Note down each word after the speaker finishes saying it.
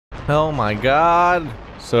Oh my god!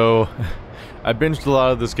 So, I binged a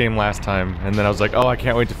lot of this game last time, and then I was like, oh, I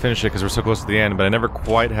can't wait to finish it because we're so close to the end, but I never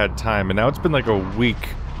quite had time, and now it's been like a week,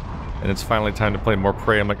 and it's finally time to play more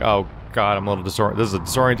Prey. I'm like, oh god, I'm a little disoriented. This is a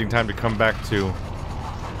disorienting time to come back to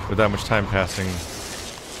with that much time passing.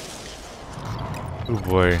 Oh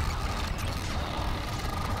boy.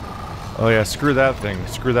 Oh yeah, screw that thing.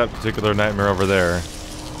 Screw that particular nightmare over there.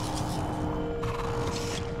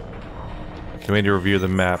 Okay, we need to review the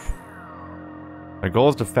map. My goal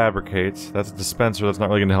is to fabricate. That's a dispenser, that's not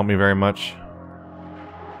really going to help me very much.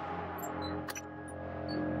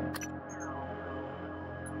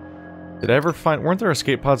 Did I ever find... weren't there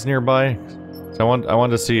escape pods nearby? So I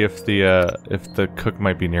wanted to see if the cook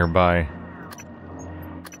might be nearby.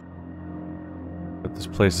 But this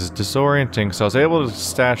place is disorienting, so I was able to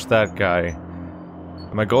stash that guy.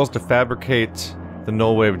 And my goal is to fabricate the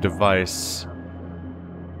null wave device.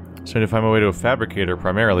 So I need to find my way to a fabricator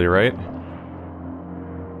primarily, right?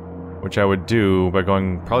 Which I would do by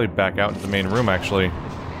going probably back out into the main room, actually.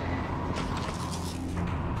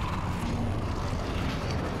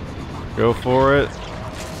 Go for it.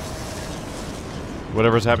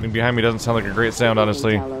 Whatever's happening behind me doesn't sound like a great sound,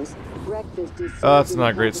 honestly. Oh, that's not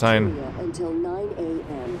a great sign.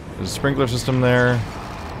 There's a sprinkler system there.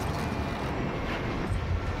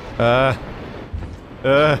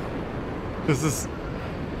 This is...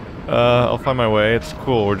 I'll find my way. It's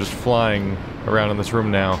cool. We're just flying around in this room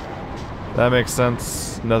now. That makes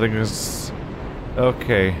sense. Nothing is...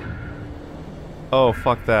 okay. Oh,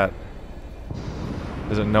 fuck that.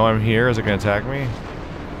 Does it know I'm here? Is it gonna attack me?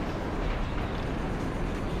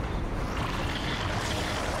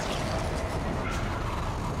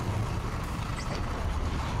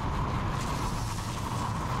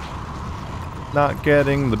 Not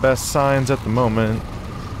getting the best signs at the moment.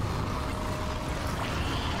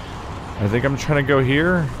 I think I'm trying to go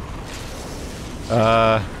here.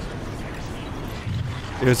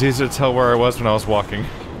 It was easy to tell where I was when I was walking.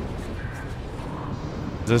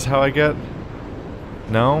 Is this how I get?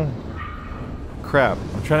 No? Crap.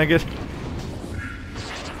 I'm trying to get...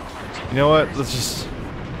 you know what? Let's just...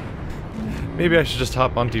 maybe I should just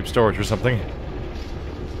hop on deep storage or something.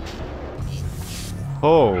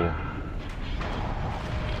 Oh.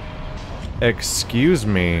 Excuse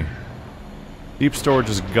me. Deep storage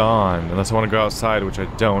is gone, unless I want to go outside, which I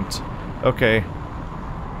don't. Okay.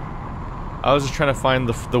 I was just trying to find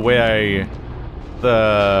the way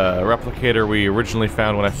the replicator we originally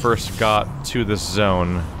found when I first got to this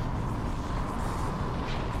zone.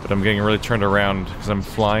 But I'm getting really turned around because I'm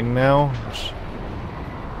flying now, which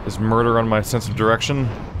is murder on my sense of direction.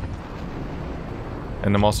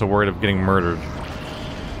 And I'm also worried of getting murdered.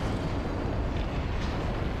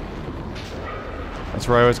 That's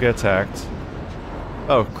where I always get attacked.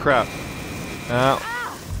 Oh, crap. Ow.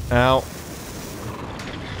 Ow.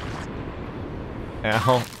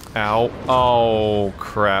 Ow. Ow. Oh,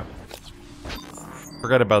 crap.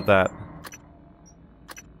 Forgot about that.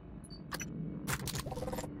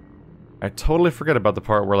 I totally forget about the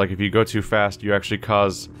part where, like, if you go too fast, you actually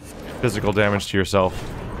cause physical damage to yourself.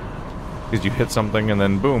 Because you hit something and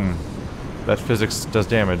then, boom. That physics does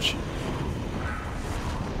damage.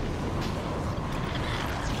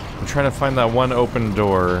 I'm trying to find that one open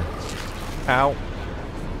door. Ow.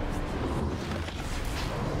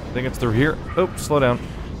 I think it's through here. Oh, slow down.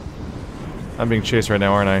 I'm being chased right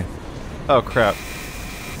now, aren't I? Oh, crap.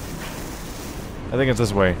 I think it's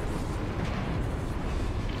this way.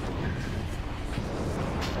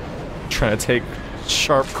 Trying to take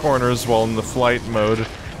sharp corners while in the flight mode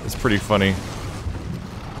is pretty funny.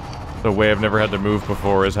 The way I've never had to move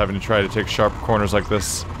before is having to try to take sharp corners like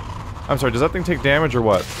this. I'm sorry, does that thing take damage or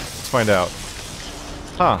what? Let's find out.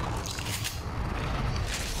 Huh.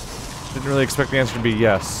 Didn't really expect the answer to be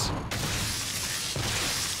yes.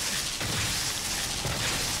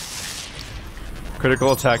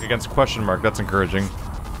 Critical attack against question mark, that's encouraging.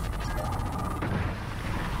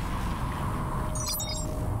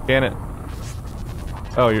 Scan it.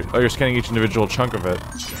 Oh, you're scanning each individual chunk of it.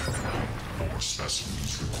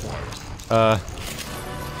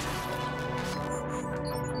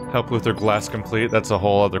 Help Luther glass complete? That's a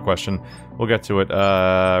whole other question. We'll get to it.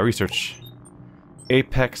 Research.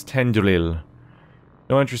 Apex Tendulil.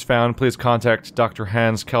 No entries found. Please contact Dr.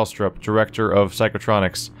 Hans Kelstrup, Director of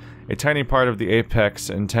Psychotronics. A tiny part of the Apex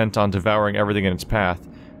intent on devouring everything in its path.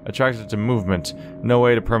 Attracted to movement. No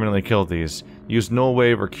way to permanently kill these. Use null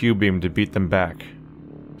wave or Q-beam to beat them back.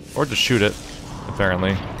 Or to shoot it,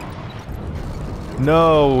 apparently.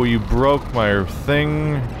 No, you broke my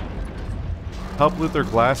thing. Help Luther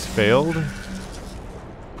glass failed?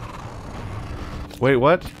 Wait,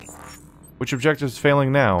 what? Which objective's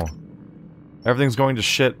failing now? Everything's going to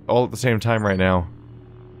shit all at the same time right now.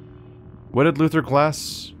 What did Luther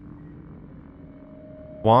Glass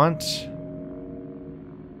want?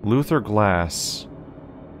 Luther Glass.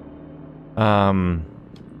 A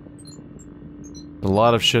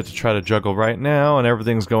lot of shit to try to juggle right now, and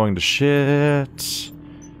everything's going to shit.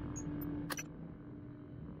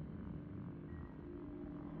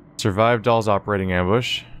 Survive Dahl's operating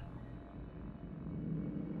ambush.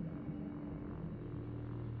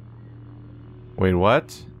 Wait,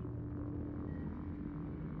 what?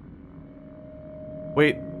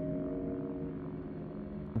 Wait.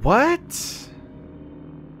 What?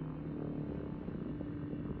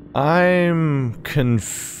 I'm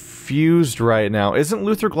confused right now. Isn't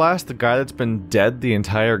Luther Glass the guy that's been dead the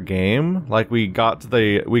entire game? Like we got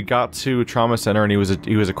to Trauma Center and he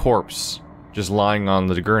was a corpse just lying on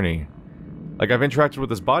the gurney. Like I've interacted with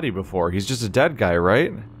his body before. He's just a dead guy,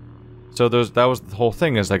 right? So that was the whole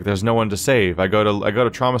thing, is like there's no one to save. I go to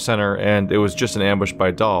Trauma Center and it was just an ambush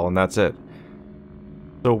by Dahl and that's it.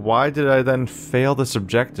 So why did I then fail this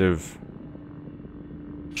objective?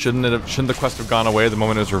 Shouldn't the quest have gone away the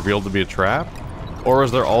moment it was revealed to be a trap? Or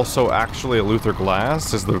is there also actually a Luther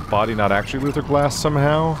Glass? Is the body not actually Luther Glass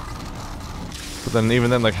somehow? But then even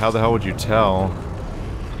then, like, how the hell would you tell?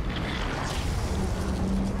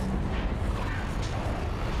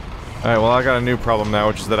 Alright, well I got a new problem now,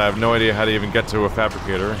 which is that I have no idea how to even get to a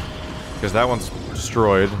fabricator. Because that one's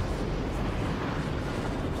destroyed.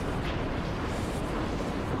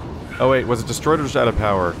 Oh wait, was it destroyed or just out of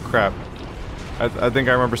power? Crap. I think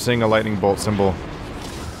I remember seeing a lightning bolt symbol.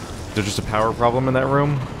 Is there just a power problem in that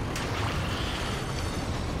room?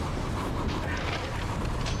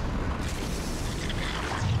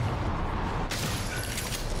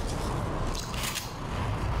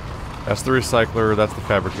 That's the recycler, that's the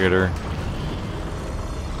fabricator.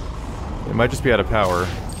 It might just be out of power.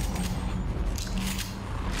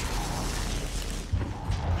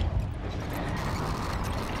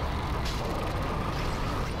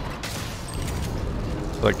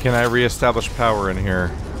 Like, can I re-establish power in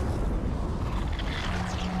here?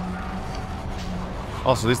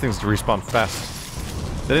 Also, these things respawn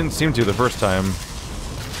fast. They didn't seem to the first time.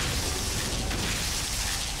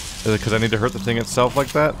 Is it because I need to hurt the thing itself like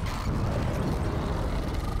that?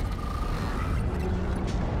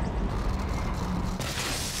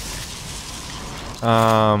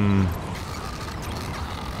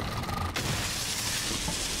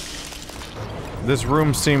 This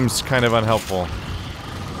room seems kind of unhelpful.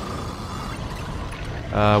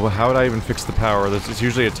 Well, how would I even fix the power? It's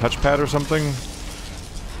usually a touchpad or something?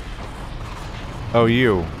 Oh,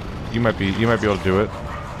 you might be able to do it.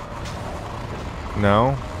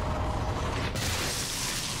 No?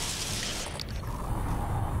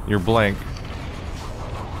 You're blank.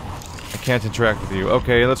 I can't interact with you.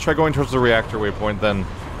 Okay, let's try going towards the reactor waypoint then.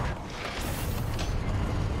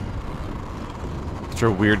 Such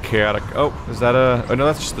a weird, chaotic... Oh, is that a... Oh, no,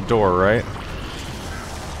 that's just the door, right?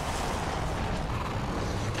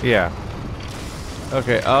 Yeah.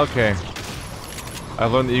 Okay, okay.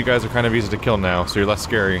 I've learned that you guys are kind of easy to kill now, so you're less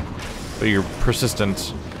scary. But you're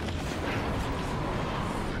persistent.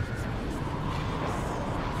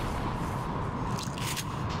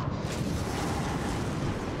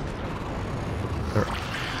 They're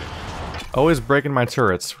always breaking my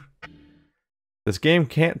turrets. This game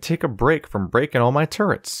can't take a break from breaking all my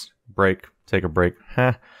turrets. Break. Take a break.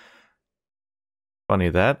 Huh. Funny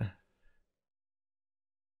that.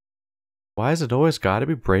 Why has it always got to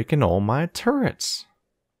be breaking all my turrets?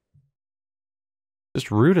 Just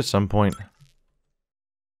rude at some point.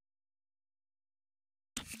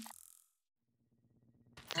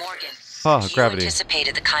 Morgan, gravity. You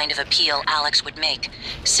anticipated the kind of appeal Alex would make.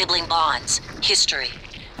 Sibling bonds, history.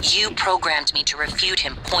 You programmed me to refute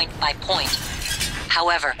him point by point.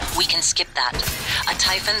 However, we can skip that. A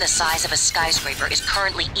typhon the size of a skyscraper is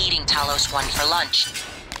currently eating Talos I for lunch.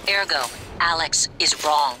 Ergo, Alex is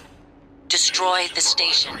wrong. Destroy the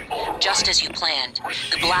station, just as you planned.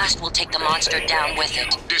 The blast will take the monster down with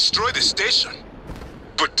it. Destroy the station?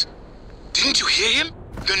 But didn't you hear him?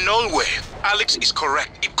 The null wave. Alex is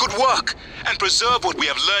correct. It could work and preserve what we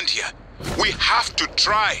have learned here. We have to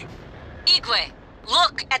try. Igwe,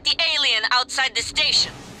 look at the alien outside the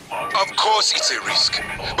station. Of course it's a risk,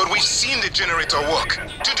 but we've seen the generator work.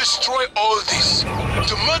 To destroy all this,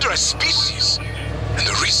 to murder a species, and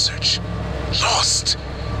the research lost.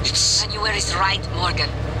 It's... January is right, Morgan.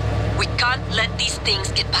 We can't let these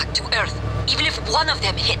things get back to Earth, even if one of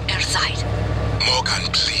them hit Earthside.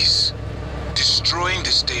 Morgan, please. Destroying the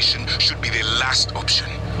station should be the last option,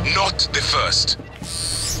 not the first.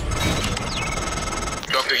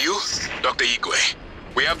 Dr. Yu, Dr. Igwe,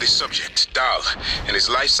 We have the subject, Dahl, and his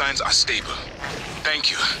life signs are stable. Thank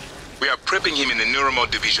you. We are prepping him in the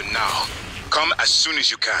Neuromod division now. Come as soon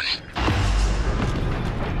as you can.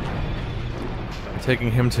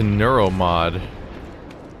 Taking him to Neuromod.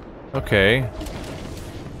 Okay.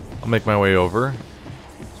 I'll make my way over.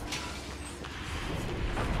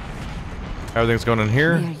 Everything's going in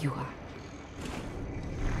here? There you are.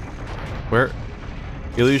 Where?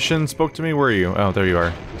 Ilyushin spoke to me? Where are you? Oh, there you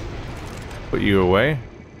are. Put you away.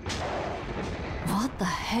 What the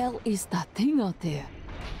hell is that thing out there?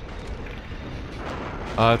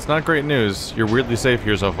 It's not great news. You're weirdly safe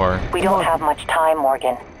here so far. We don't have much time,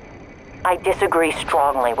 Morgan. I disagree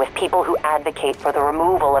strongly with people who advocate for the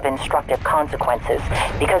removal of instructive consequences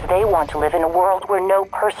because they want to live in a world where no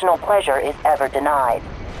personal pleasure is ever denied.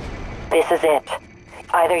 This is it.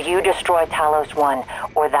 Either you destroy Talos I,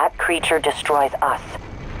 or that creature destroys us.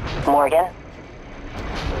 Morgan?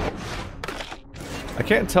 I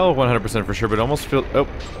can't tell 100% for sure, but it almost feels... Oh.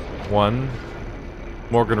 One.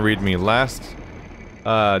 Morgan read me. Last...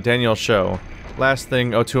 Danielle Show. Last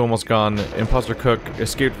thing, O2 almost gone. Imposter Cook,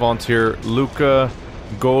 escaped volunteer, Luka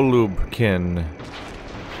Golubkin.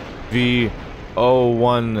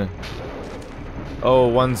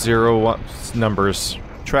 V0101 numbers.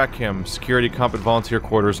 Track him. Security competent volunteer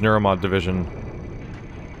quarters, Neuromod division.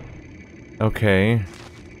 Okay.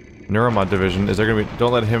 Neuromod division. Is there gonna be...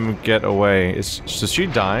 Don't let him get away. Is she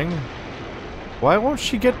dying? Why won't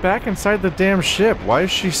she get back inside the damn ship? Why is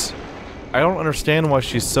she... I don't understand why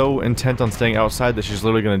she's so intent on staying outside that she's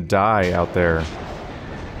literally gonna die out there.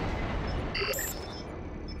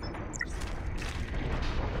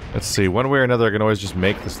 Let's see, one way or another I can always just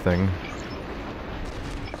make this thing.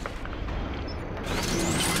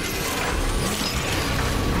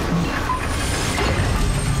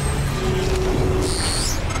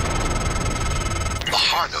 The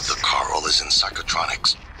heart of the coral is in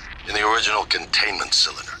psychotronics, in the original containment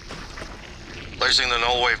cylinder. Placing the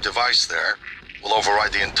null wave device there will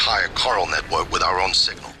override the entire coral network with our own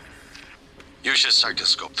signal. Use your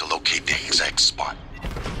psychoscope to locate the exact spot.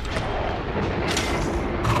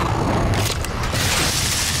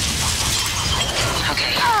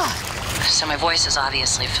 Okay. So my voice is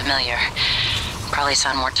obviously familiar. Probably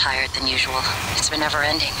sound more tired than usual. It's been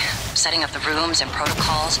never-ending. Setting up the rooms and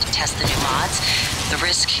protocols to test the new mods. The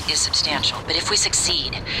risk is substantial, but if we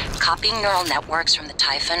succeed, copying neural networks from the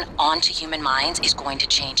Typhon onto human minds is going to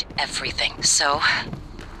change everything. So,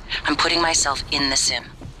 I'm putting myself in the sim.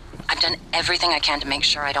 I've done everything I can to make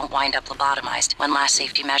sure I don't wind up lobotomized. One last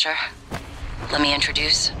safety measure. Let me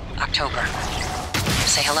introduce October.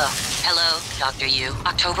 Say hello. Hello, Dr. Yu.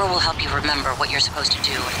 October will help you remember what you're supposed to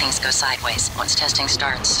do if things go sideways. Once testing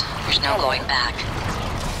starts, there's no going back.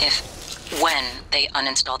 When they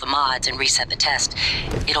uninstall the mods and reset the test,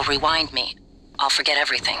 it'll rewind me. I'll forget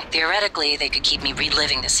everything. Theoretically, they could keep me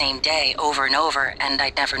reliving the same day over and over, and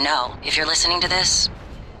I'd never know. If you're listening to this,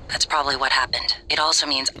 that's probably what happened. It also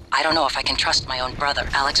means I don't know if I can trust my own brother.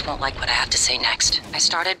 Alex won't like what I have to say next. I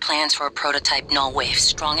started plans for a prototype null wave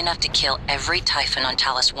strong enough to kill every Typhon on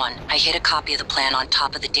Talos I. I hid a copy of the plan on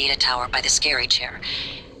top of the data tower by the scary chair.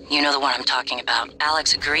 You know the one I'm talking about.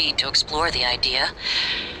 Alex agreed to explore the idea.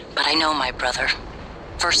 But I know my brother.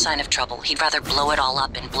 First sign of trouble, he'd rather blow it all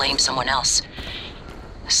up and blame someone else.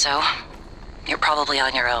 So, you're probably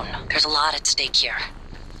on your own. There's a lot at stake here.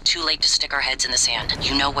 Too late to stick our heads in the sand.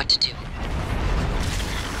 You know what to do.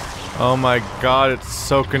 Oh my god, it's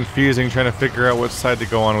so confusing trying to figure out what side to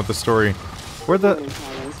go on with the story.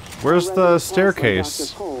 Where's the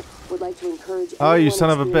staircase? Oh, you son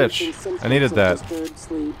of a bitch. I needed that.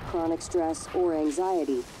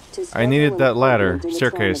 I needed that ladder.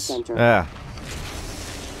 Staircase. Ah.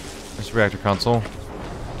 There's reactor console.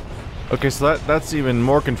 Okay, so that's even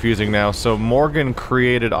more confusing now. So Morgan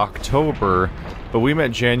created October, but we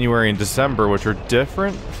met January and December, which are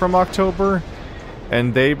different from October.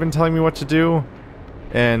 And they've been telling me what to do.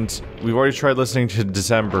 And we've already tried listening to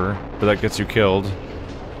December, but that gets you killed.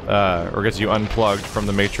 Or gets you unplugged from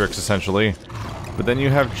the Matrix, essentially. But then you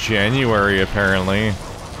have January, apparently,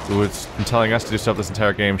 who has been telling us to do stuff this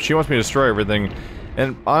entire game. She wants me to destroy everything.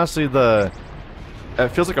 And honestly, it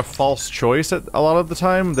feels like a false choice a lot of the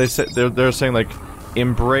time. They're saying, like,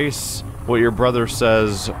 embrace what your brother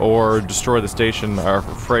says or destroy the station are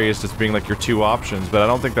phrased as being, like, your two options. But I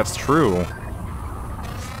don't think that's true.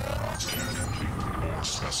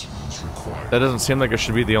 That doesn't seem like it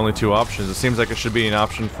should be the only two options. It seems like it should be an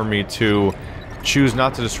option for me to choose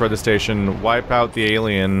not to destroy the station, wipe out the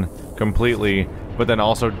alien completely, but then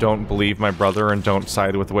also don't believe my brother and don't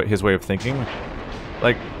side with his way of thinking.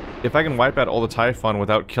 Like, if I can wipe out all the Typhon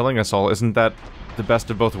without killing us all, isn't that the best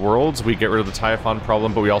of both worlds. We get rid of the Typhon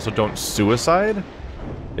problem, but we also don't suicide.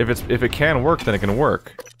 If it can work, then it can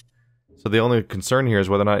work. So the only concern here is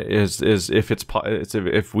whether or not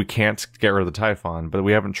if we can't get rid of the Typhon, but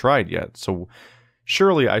we haven't tried yet. So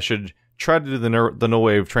surely I should try to do the null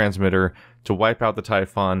wave transmitter to wipe out the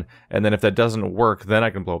Typhon, and then if that doesn't work, then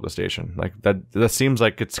I can blow up the station. Like that seems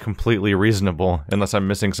like it's completely reasonable, unless I'm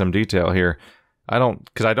missing some detail here.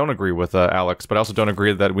 Because I don't agree with Alex, but I also don't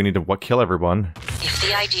agree that we need to kill everyone. If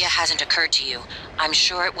the idea hasn't occurred to you, I'm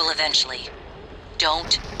sure it will eventually.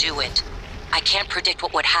 Don't do it. I can't predict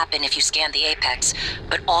what would happen if you scan the Apex,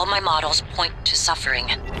 but all my models point to suffering.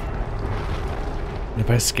 If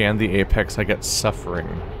I scan the Apex, I get suffering.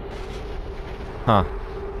 Huh.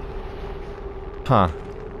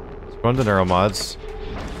 Let's go into neuromods.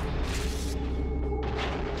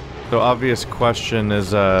 So obvious question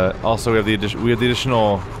is also we have the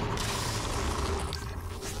additional.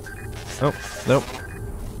 Oh, nope.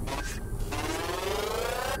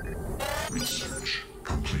 Research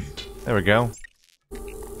complete. There we go.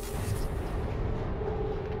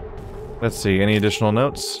 Let's see, any additional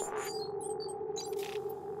notes?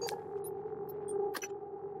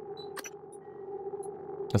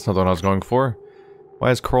 That's not the one I was going for.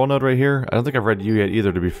 Why is Coral Node right here? I don't think I've read you yet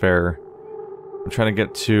either, to be fair. I'm trying to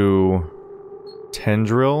get to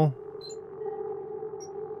Tendril.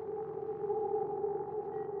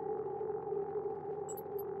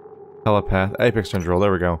 Telepath. Apex Tendril,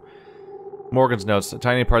 there we go. Morgan's notes, a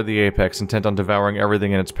tiny part of the Apex, intent on devouring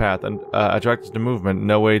everything in its path, and attracted to movement,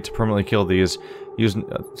 no way to permanently kill these. Use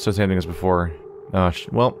so same thing as before.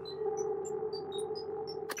 Well.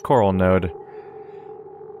 Coral Node.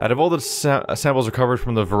 Out of all the samples recovered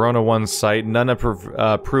from the Verona 1 site, none have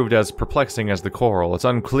proved as perplexing as the coral. It's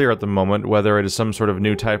unclear at the moment whether it is some sort of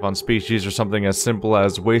new Typhon species or something as simple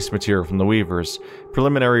as waste material from the Weavers.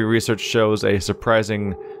 Preliminary research shows a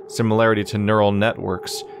surprising similarity to neural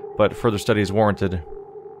networks, but further study is warranted.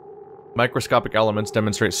 Microscopic elements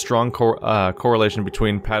demonstrate strong correlation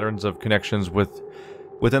between patterns of connections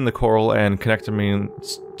within the coral and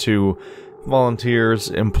connectamines to volunteers,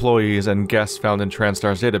 employees, and guests found in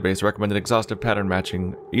TranStar's database. Recommended exhaustive pattern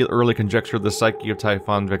matching. Early conjecture the psyche of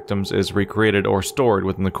Typhon victims is recreated or stored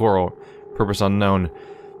within the coral. Purpose unknown.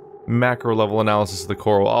 Macro-level analysis of the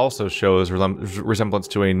coral also shows resemblance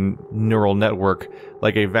to a neural network,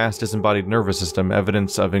 like a vast disembodied nervous system,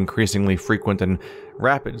 evidence of increasingly frequent and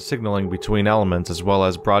rapid signaling between elements, as well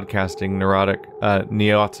as broadcasting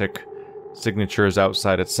neotic signatures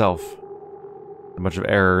outside itself. A bunch of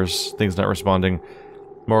errors, things not responding.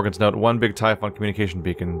 Morgan's note, one big Typhon communication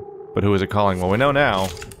beacon. But who is it calling? Well, we know now.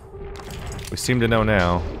 We seem to know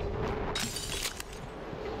now.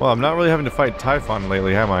 Well, I'm not really having to fight Typhon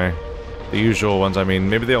lately, am I? The usual ones, I mean.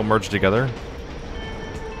 Maybe they'll merge together.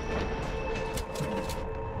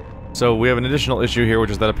 So we have an additional issue here,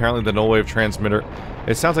 which is that apparently the null wave transmitter...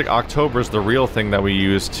 It sounds like October's the real thing that we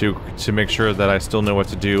use to make sure that I still know what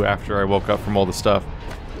to do after I woke up from all the stuff.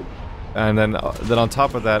 And then on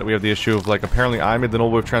top of that, we have the issue of, like, apparently I made the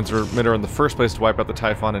null wave transmitter in the first place to wipe out the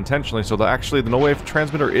Typhon intentionally, so actually the null wave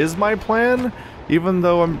transmitter is my plan, even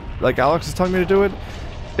though Alex is telling me to do it.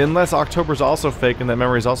 Unless October's also fake and that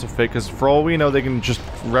memory is also fake, because for all we know, they can just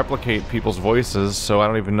replicate people's voices, so I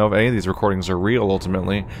don't even know if any of these recordings are real,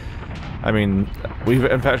 ultimately. I mean,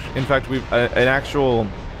 in fact, we've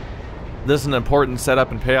this is an important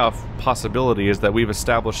setup and payoff possibility, is that we've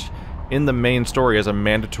established in the main story as a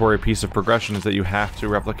mandatory piece of progression is that you have to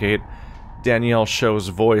replicate Danielle Show's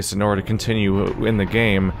voice in order to continue in the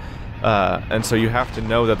game. And so you have to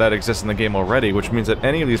know that that exists in the game already, which means that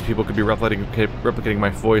any of these people could be replicating my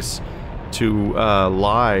voice to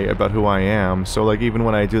lie about who I am. So, like, even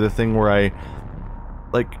when I do the thing where I...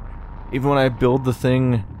 even when I build the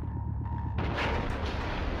thing...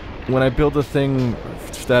 When I build the thing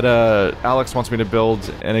that Alex wants me to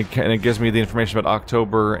build, and it gives me the information about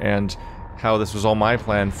October and how this was all my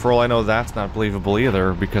plan, for all I know that's not believable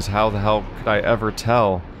either, because how the hell could I ever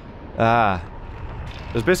tell?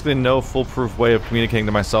 There's basically no foolproof way of communicating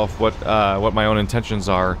to myself what my own intentions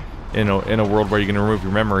are in a world where you can remove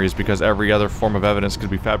your memories, because every other form of evidence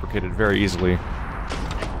could be fabricated very easily.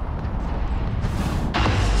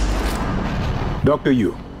 Dr.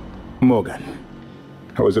 Yu, Morgan,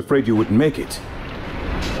 I was afraid you wouldn't make it.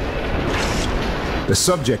 The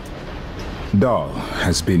subject, Dahl,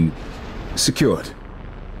 has been secured.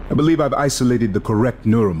 I believe I've isolated the correct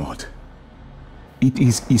neuromod. It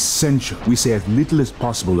is essential we say as little as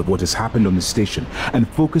possible of what has happened on the station and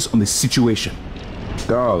focus on the situation.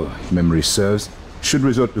 Dahl, if memory serves, should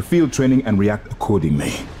resort to field training and react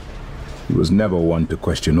accordingly. He was never one to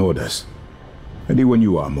question orders. Ready when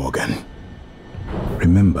you are, Morgan.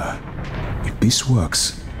 Remember, if this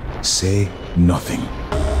works, say nothing.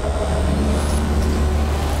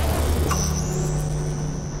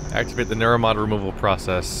 Activate the neuromod removal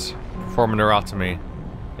process. Perform a neurotomy.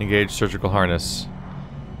 Engage surgical harness.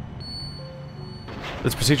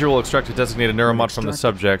 This procedure will extract a designated neuromod from the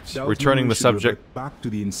subject, returning the subject back to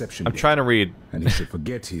the inception. I'm trying to read. And he should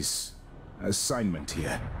forget his assignment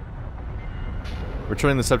here.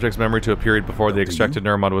 Returning the subject's memory to a period before the extracted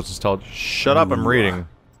neuromod was installed. Shut up, I'm reading.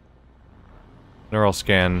 Neural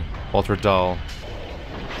scan. Walter Dahl.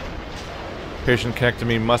 Patient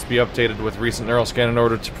connectomy must be updated with recent neural scan in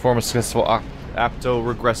order to perform a successful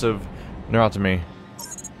apto-regressive neurotomy.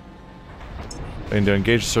 I need to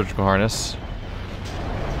engage the surgical harness.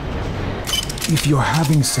 If you're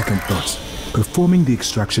having second thoughts, performing the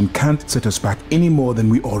extraction can't set us back any more than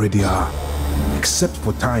we already are. Except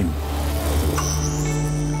for time.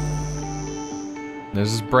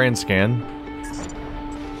 This is brain scan.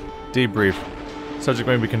 Debrief. Subject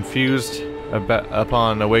may be confused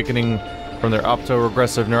upon awakening from their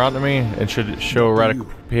opto-regressive neurotomy and should show erratic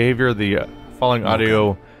behavior. The following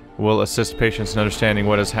audio will assist patients in understanding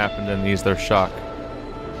what has happened and ease their shock.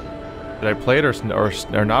 Did I play it or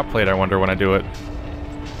not play it, I wonder, when I do it?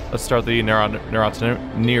 Let's start the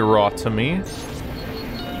neurotomy.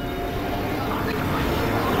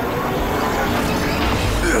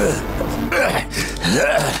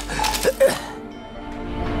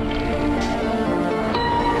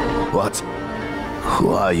 What?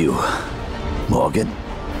 Who are you? Morgan?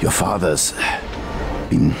 Your father's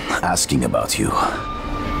been asking about you.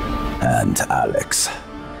 And Alex.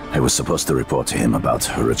 I was supposed to report to him about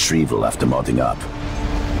her retrieval after modding up.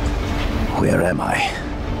 Where am I?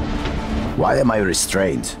 Why am I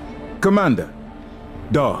restrained? Commander.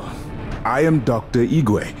 Dahl. I am Dr.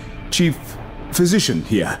 Igwe, Chief Physician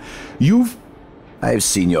here. I've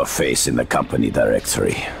seen your face in the company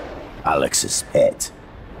directory. Alex's pet.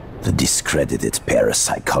 The discredited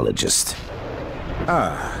parapsychologist.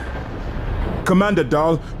 Commander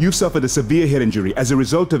Dahl, you've suffered a severe head injury as a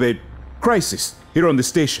result of a crisis here on the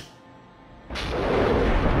station.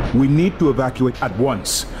 We need to evacuate at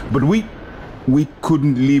once, but we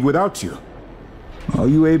couldn't leave without you. Are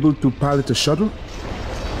you able to pilot a shuttle?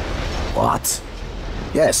 What?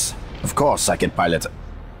 Yes, of course I can pilot.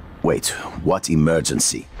 Wait, what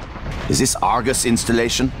emergency? Is this Argus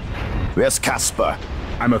installation? Where's Casper?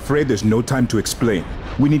 I'm afraid there's no time to explain.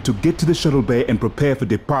 We need to get to the shuttle bay and prepare for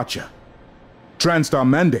departure. TranStar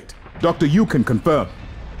mandate. Doctor, you can confirm.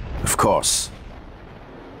 Of course.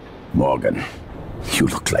 Morgan, you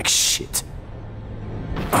look like shit.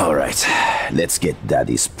 Alright, let's get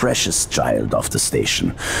Daddy's precious child off the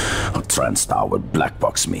station, or TranStar will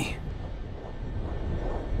blackbox me.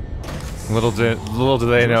 Little do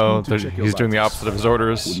they know that he's doing the opposite of his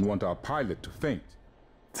orders. Wouldn't want our pilot to faint.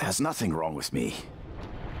 There's nothing wrong with me.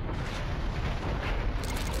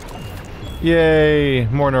 Yay!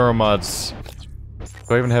 More neuromods.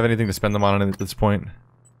 Do I even have anything to spend them on at this point?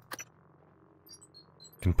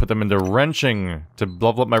 Can put them into wrenching to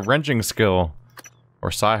level up my wrenching skill. Or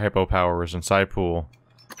Psi-Hypo powers and Psi-Pool.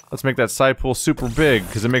 Let's make that Psi-Pool super big,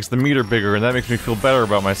 because it makes the meter bigger, and that makes me feel better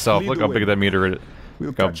about myself. Look how big that meter is.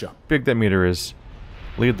 Look how big that meter is.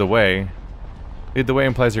 Lead the way. Lead the way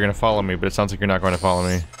implies you're going to follow me, but it sounds like you're not going to follow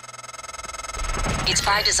me. It's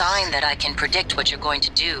by design that I can predict what you're going to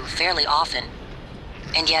do fairly often.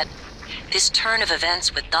 And yet, this turn of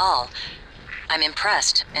events with Dahl, I'm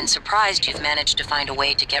impressed and surprised you've managed to find a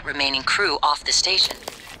way to get remaining crew off the station.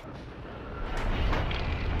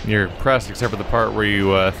 You're impressed, except for the part where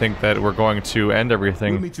you think that we're going to end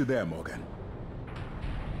everything. We'll meet you there, Morgan.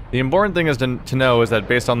 The important thing is to know is that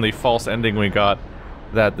based on the false ending we got,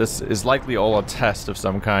 that this is likely all a test of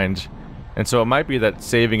some kind. And so it might be that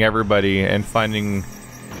saving everybody and finding...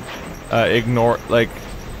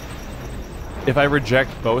 if I reject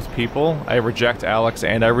both people, I reject Alex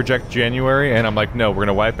and I reject January, and I'm like, no, we're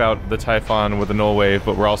gonna wipe out the Typhon with a null wave,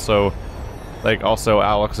 but we're also... also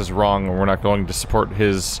Alex is wrong, and we're not going to support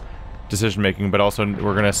his decision-making, but also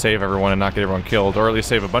we're gonna save everyone and not get everyone killed, or at least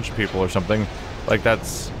save a bunch of people or something. Like,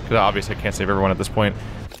 that's... because obviously I can't save everyone at this point.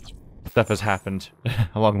 Stuff has happened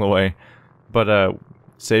along the way. But,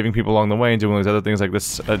 saving people along the way and doing these other things like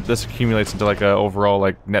this, this accumulates into, like, a overall,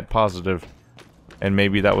 like, net positive. And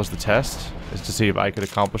maybe that was the test, is to see if I could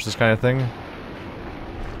accomplish this kind of thing.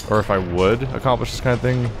 Or if I would accomplish this kind of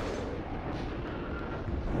thing.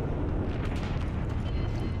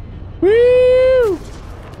 Woo!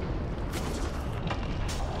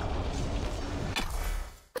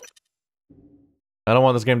 I don't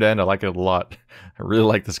want this game to end. I like it a lot. I really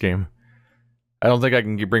like this game. I don't think I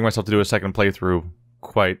can bring myself to do a second playthrough,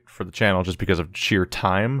 quite for the channel just because of sheer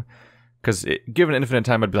time. Because given infinite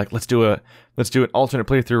time, I'd be like, let's do an alternate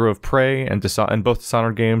playthrough of Prey and both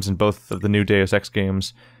Dishonored games and both of the new Deus Ex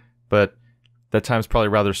games. But that time's probably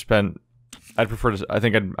rather spent. I'd prefer to. I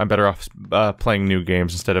think I'm better off playing new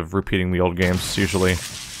games instead of repeating the old games. Usually,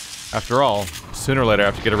 after all, sooner or later I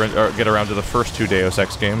have to get around to the first 2 Deus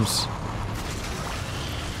Ex games.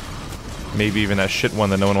 Maybe even that shit one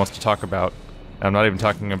that no one wants to talk about. I'm not even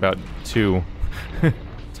talking about 2. I'm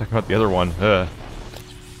talking about the other one. Ugh.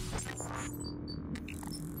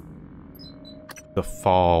 The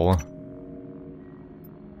Fall.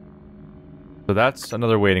 So that's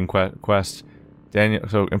another waiting quest. Daniel,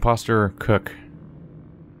 so Imposter Cook.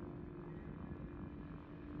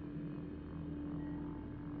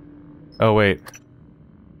 Oh wait.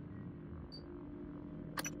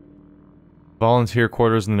 Volunteer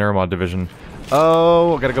quarters in the Neuromod division.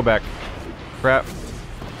 Oh, I gotta go back. Crap.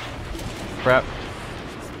 Crap.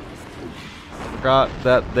 Forgot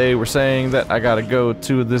that they were saying that I gotta go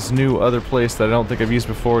to this new other place that I don't think I've used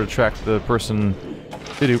before to track the person.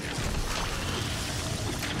 Doo-doo.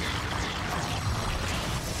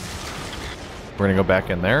 We're gonna go back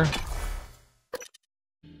in there.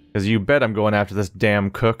 Because you bet I'm going after this damn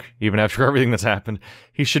Cook, even after everything that's happened.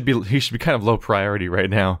 He should be kind of low priority right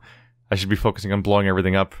now. I should be focusing on blowing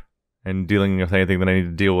everything up and dealing with anything that I need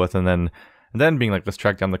to deal with, and then being like, let's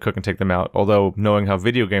track down the Cook and take them out. Although, knowing how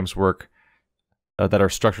video games work, that are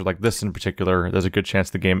structured like this in particular, there's a good chance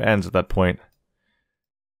the game ends at that point.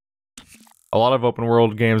 A lot of open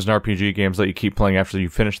world games and RPG games let you keep playing after you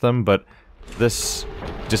finish them, but this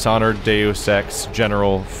Dishonored, Deus Ex,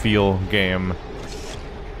 general feel game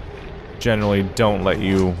generally don't let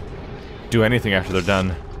you do anything after they're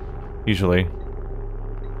done, usually.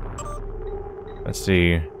 Let's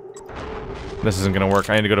see. This isn't gonna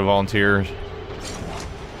work. I need to go to Volunteer.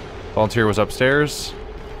 Volunteer was upstairs.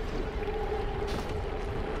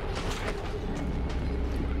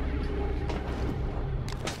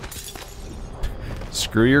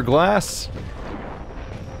 Screw your glass.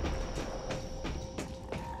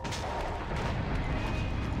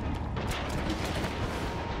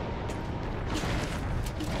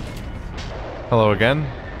 Hello again.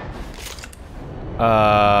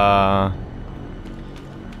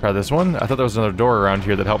 Try this one? I thought there was another door around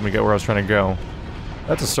here that helped me get where I was trying to go.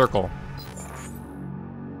 That's a circle.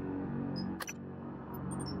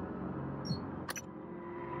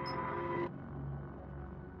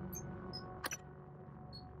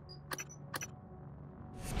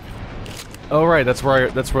 Oh right, that's where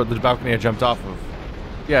the balcony I jumped off of.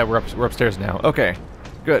 Yeah, we're upstairs now. Okay,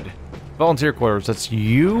 good. Volunteer quarters. That's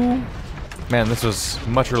you. Man, this was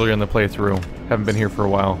much earlier in the playthrough. Haven't been here for a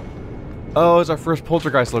while. Oh, it's our first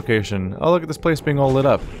poltergeist location. Oh, look at this place being all lit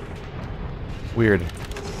up. Weird.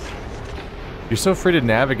 You're so free to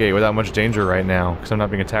navigate without much danger right now, because I'm not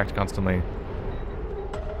being attacked constantly. Is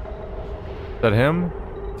that him?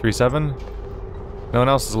 3-7? No one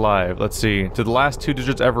else is alive. Let's see. Did the last 2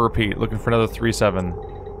 digits ever repeat? Looking for another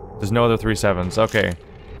 3-7. There's no other 3-7s. Okay.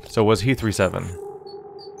 So was he 3-7?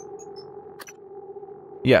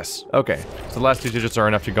 Yes. Okay. So the last 2 digits are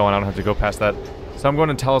enough to go on. I don't have to go past that. So I'm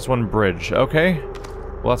going to Talos I Bridge. Okay.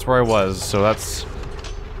 Well, that's where I was. So that's...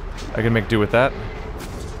 I can make do with that.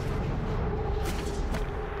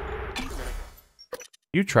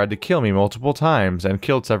 You tried to kill me multiple times and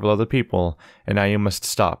killed several other people, and now you must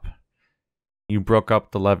stop. You broke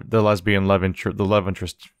up the lesbian love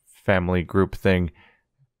interest family group thing.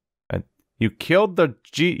 You killed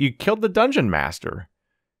the dungeon master.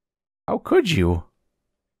 How could you?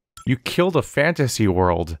 You killed a fantasy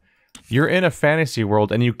world. You're in a fantasy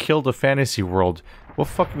world and you killed a fantasy world. What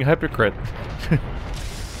fucking hypocrite.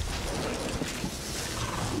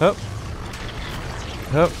 Oh.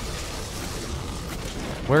 Oh.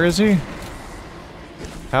 Where is he?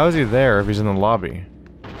 How is he there if he's in the lobby?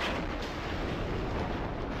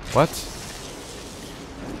 What?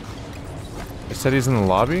 I said he's in the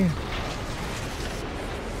lobby?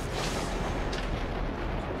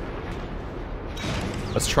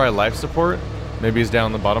 Let's try life support. Maybe he's down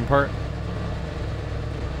in the bottom part.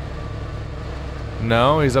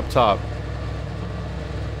 No, he's up top.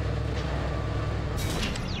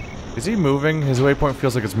 Is he moving? His waypoint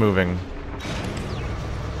feels like it's moving.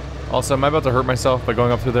 Also, am I about to hurt myself by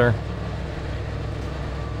going up through there?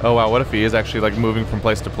 Oh wow, what if he is actually like moving from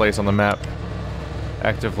place to place on the map?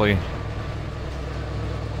 Actively.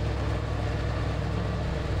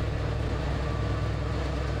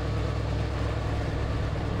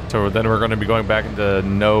 So then we're going to be going back into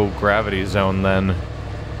no gravity zone then.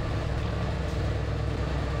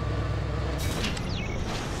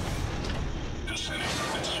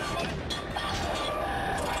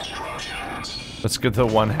 Let's get the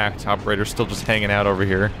one hacked operator still just hanging out over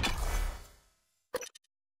here.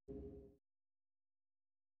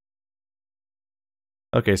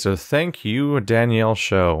 Okay, so thank you, Danielle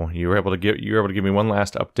Show. You were able to give me one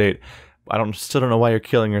last update. Still don't know why you're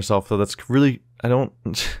killing yourself though. That's really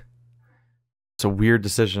it's a weird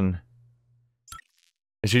decision.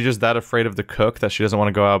 Is she just that afraid of the cook that she doesn't want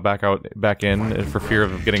to go back in for fear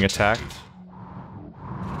of getting attacked?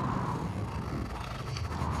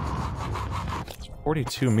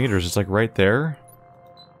 42 meters, it's like right there.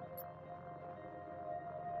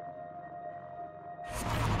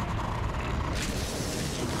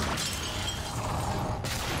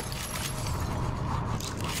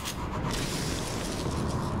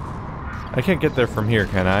 I can't get there from here,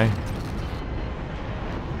 can I?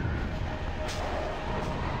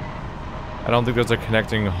 I don't think there's a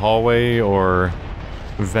connecting hallway or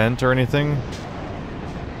vent or anything.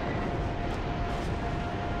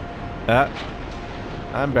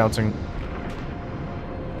 I'm bouncing.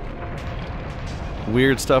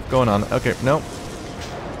 Weird stuff going on. Okay, nope.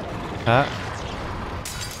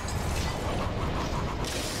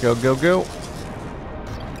 Go, go, go.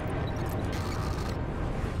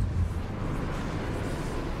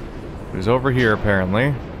 He's over here,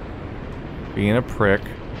 apparently. Being a prick.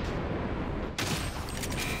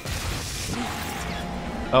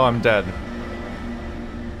 Oh, I'm dead.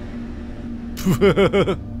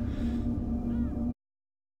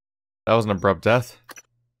 That was an abrupt death.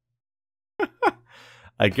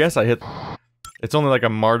 I guess I hit... It's only like a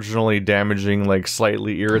marginally damaging, like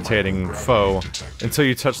slightly irritating foe until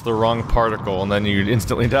you touch the wrong particle and then you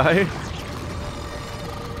instantly die.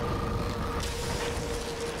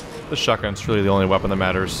 The shotgun's truly the only weapon that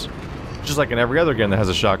matters. Just like in every other game that has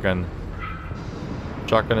a shotgun.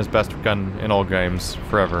 Shotgun is best gun in all games,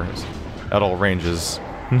 forever, at all ranges.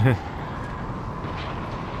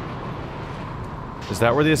 Is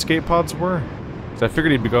that where the escape pods were? Because I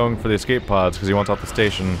figured he'd be going for the escape pods because he wants out the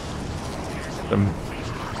station. I'm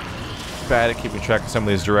bad at keeping track of some of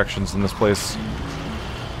these directions in this place.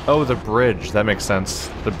 Oh, the bridge. That makes sense.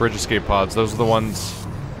 The bridge escape pods. Those are the ones...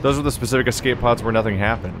 Those are the specific escape pods where nothing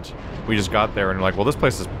happened. We just got there and we're like, well, this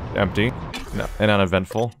place is empty. No, and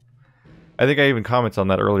uneventful. I think I even commented on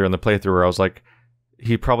that earlier in the playthrough where I was like,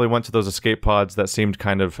 he probably went to those escape pods that seemed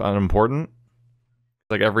kind of unimportant.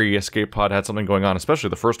 Like, every escape pod had something going on, especially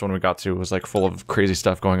the first one we got to was, like, full of crazy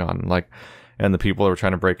stuff going on, like, and the people that were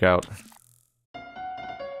trying to break out.